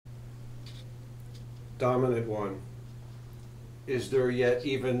dominant one, is there yet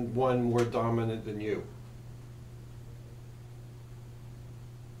even one more dominant than you?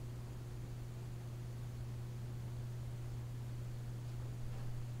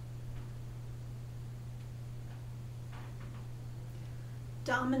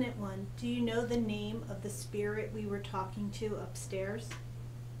 Dominant one, do you know the name of the spirit we were talking to upstairs?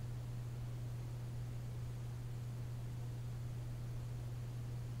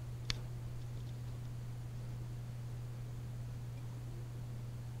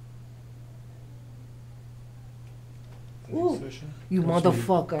 Ooh, you That's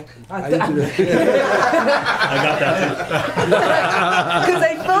motherfucker. I got that too. Because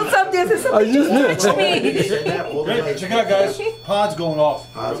I felt something, there's something just touched me. Hey, check it out, guys. Pod's going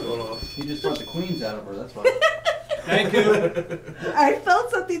off. Pod's going off. He just brought the queens out of her, that's why. Thank you. I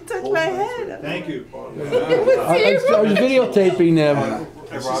felt something touch my head. Thank you. I was videotaping them.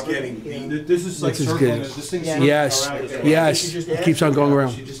 This is getting beat. This is like circling. This thing's Yes, yes, it keeps on going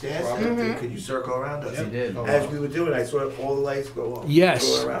around. She just asked him, could you circle around us? He did. As we were doing, I saw all the lights go off. Yes.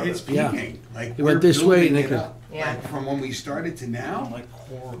 Go around It's us. peaking. Like It went this way and building it it could. up. Like from when we started to now.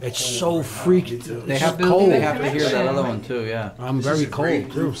 It's so freaky. They It's have to. cold. They have to hear that other one too. Yeah. I'm This very is a great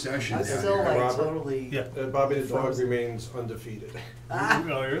cold group too. session. I'm still like Robert? totally. Yeah. Bobby the dog remains undefeated. Oh,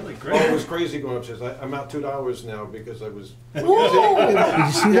 really? Great. Oh, it was crazy going upstairs. I'm out $2 now because I was. Did you see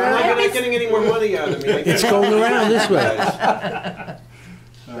I'm that? not getting any more money out of me. It's going around this way.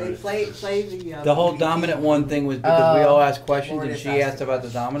 Play the. The whole dominant one thing was because we all asked questions and she asked about the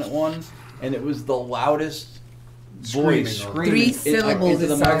dominant one, and it was the loudest voice screaming 3 syllables into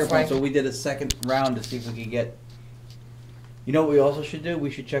the it sounds microphone. like. So we did a second round to see if we could get. You know what we also should do?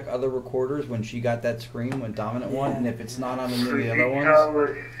 We should check other recorders when she got that scream when dominant one, and if it's not on any of the other ones. Tell us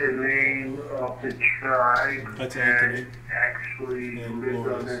the name of the tribe That's that Anthony. actually And lives on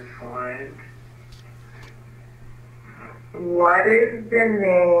Laura's. this land. What is the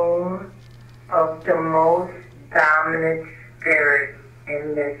name of the most dominant spirit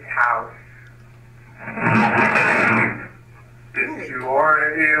in this house? If you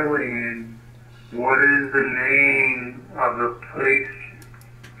are an alien, what is the name of the place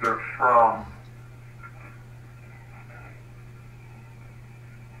you're from?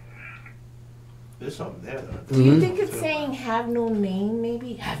 There's something there, though. Do you think it's saying have no name,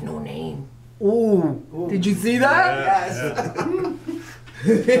 maybe? Have no name. Ooh. Did you see that? Yes.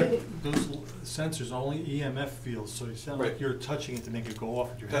 Those sensors only EMF fields, so you sound like you're touching it to make it go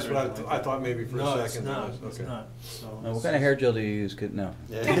off at your head. That's what I thought maybe for No, a it's second. not. Okay. It's not. So Now, what kind of hair gel do you use? No.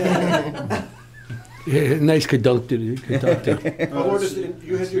 Yeah, nice conductor. Conductor. Oh, Lord,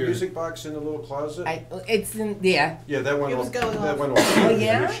 you had your music box in the little closet? It's in, yeah. Yeah, that went It was off. going That off. went off. Oh,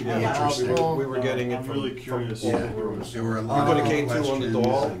 yeah? We were getting it I'm from really curious. From all the rooms. There were a We lot put a of K2 on the questions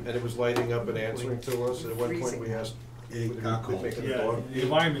doll, and- and it was lighting up and answering to us. And at one point, we asked, It got cold. making a Yeah, dog. the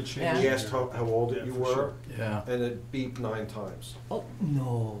environment changed. We asked how old Yeah, you for were, sure. Yeah. and it beeped 9 times. Oh,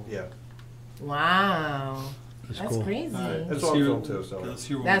 no. Yeah. Wow. That's cool. crazy. All right, That's let's on hear- film too, so. Let's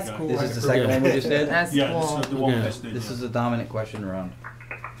hear what That's we got. cool. This is the second one we just did? That's Yeah, cool. this is the one we Okay. just did. This yeah. is the dominant question round.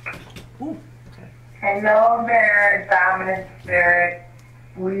 Hello there, dominant spirit.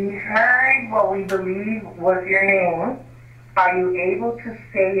 We heard what we believe was your name. Are you able to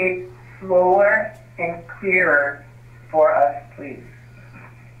say it slower and clearer for us, please?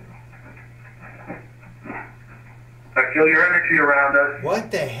 I feel your energy around us. What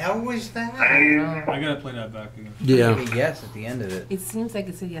the hell was that? I gotta play that back again. Yeah, Maybe yes at the end of it. It seems like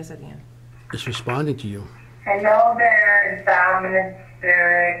it said yes at the end. it's responding to you. Hello there, dominant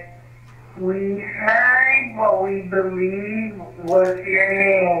spirit. We heard what we believe was your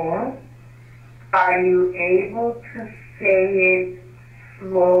name. Are you able to say it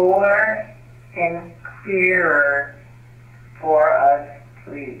slower and clearer for us,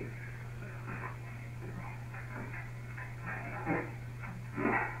 please?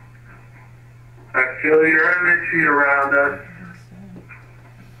 I feel your energy around us.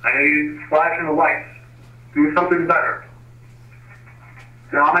 I need flashing the lights. Do something better.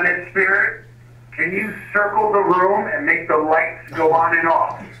 Dominant spirit, can you circle the room and make the lights go on and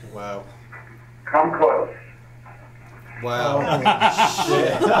off? Wow. Come close. Wow.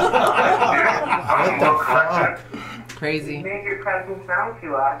 Crazy. Make your presence known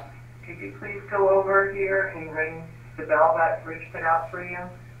to us. Could you please go over here and ring the bell that Rich put out for you?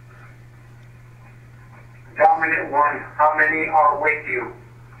 Dominant one, how many are with you?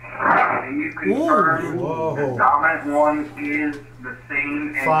 Do you confirm the dominant one is the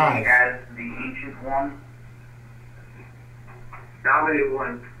same ending as the ancient one? Dominant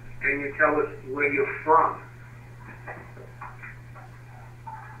one, can you tell us where you're from?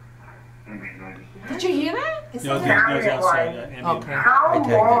 Did you hear that? It's Yeah, I was not- I was outside. Ambient. Okay. How I take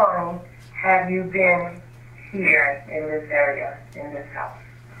it. long have you been here in this area, in this house?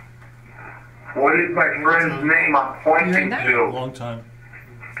 What is my friend's name I'm pointing that? A to? long time.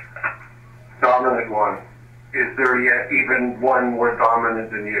 Dominant one. Is there yet even one more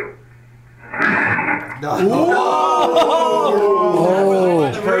dominant than you?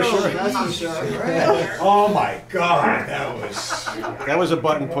 Oh my God, That was a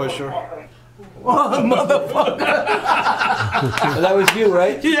button pusher. That was you,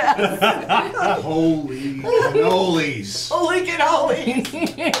 right? Holy cannolis. Holy cannoli!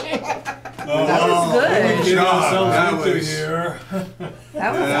 That was Good good. job. Ourselves That into was- here.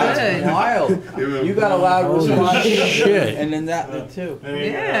 That was good. Wild. You got a loud Holy response. shit. And then that did too. There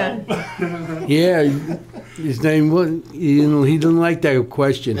you Yeah. go. Yeah, his name was, he didn't like that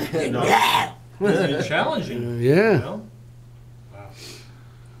question. Very challenging. You Yeah, know?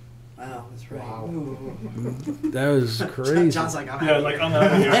 Wow, that's right. that was crazy. John's like, I'm Yeah, like I'm out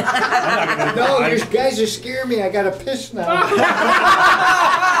of here. I'm not gonna. No, you guys are scaring me. I gotta piss now.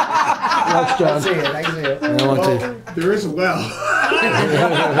 Watch, John. I see it. I see it. I want to. There is a well.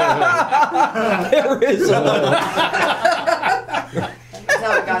 There is a That's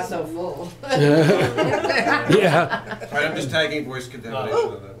how it got so full. Yeah. Right, I'm just tagging voice contamination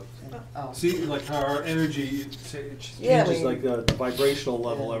on that one. See, like how our energy it changes Yeah, we- like the vibrational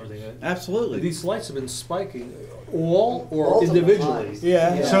level, everything. Absolutely. These lights have been spiking, all or Multiple individually. times.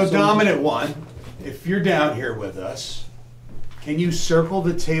 Yeah. So dominant one, if you're down here with us, can you circle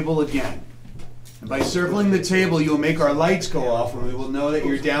the table again? And by circling the table, you'll make our lights go off, and we will know that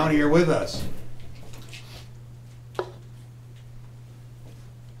you're down here with us.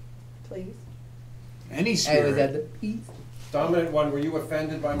 Please. Any I was spirit. at the piece. Dominant one, were you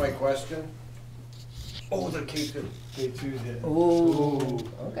offended by my question? Oh, the K2. K2's hit. Ooh.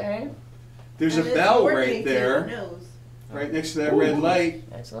 Okay. There's a bell right there, right next to that red light.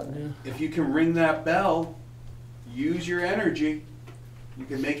 Excellent. If you can ring that bell, use your energy. You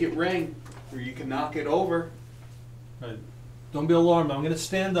can make it ring, or you can knock it over. Right. Don't be alarmed. I'm going to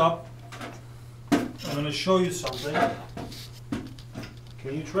stand up. I'm going to show you something.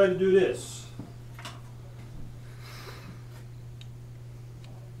 Can you try to do this?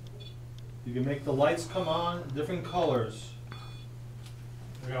 You can make the lights come on, different colors.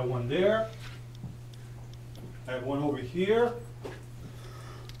 I got one there. I have one over here.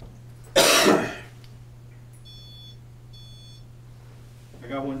 I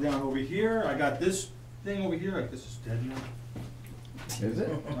got one down over here. I got this thing over here. Like this is dead now. Is it?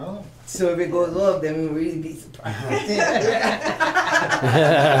 No. So if it goes up, then we'll really be surprised.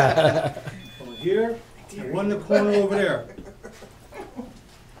 Over here. And one in the corner over there.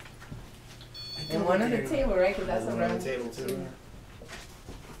 And one on the table, right? Because that's around the table too.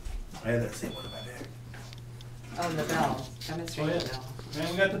 I had that same one in my bag. Oh, the bell. Demonstrate Oh, yeah. the bell. And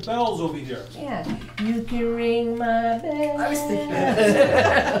we got the bells over here. Yeah. You can ring my bell. I was thinking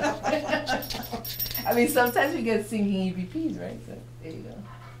I mean, sometimes we get singing EVPs, right? So there you go.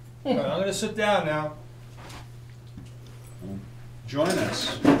 All right, I'm gonna sit down now. Join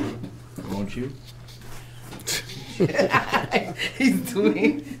us. Won't you? He's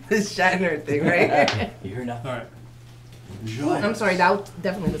doing the shiner thing, right? You hear nothing? All right. Join I'm us. sorry, that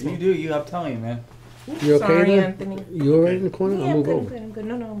definitely was You me. do. You. I'm telling you, man. You okay Sorry, there? Anthony. You all right in the corner? Yeah, I'll I'm move good, I'm over. good, I'm good.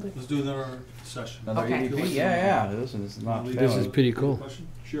 No, no, I'm good. Let's do another session. Another Okay. EVP? Yeah, yeah. Listen, this is not This This is failing. pretty cool. Question?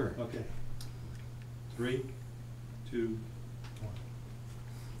 Sure. Okay. 3, 2,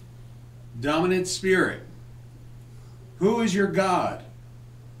 Dominant spirit. Who is your God?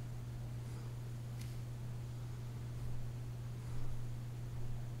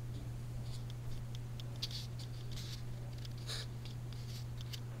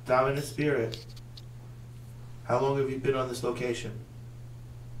 Dominant spirit. How long have you been on this location?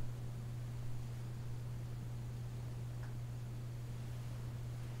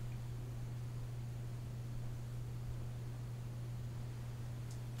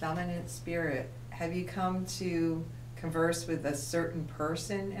 Dominant spirit, have you come to converse with a certain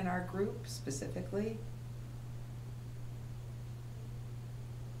person in our group specifically?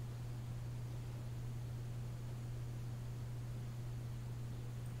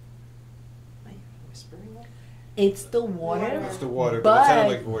 Am I whispering that? It's the water. It's the water, but it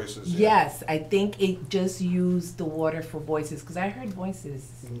sounded like But voices. yes, I think it just used the water for voices because I heard voices.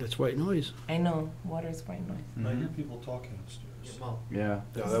 That's white noise. I know water is white noise. I hear people talking upstairs. Yeah.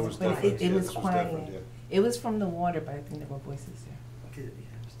 No, that was But different. it Yeah, was this quiet. different, yeah. It was from the water, but I think there were voices there.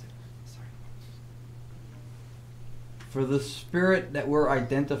 Sorry. For the spirit that we're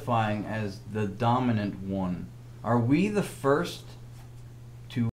identifying as the dominant one, are we the first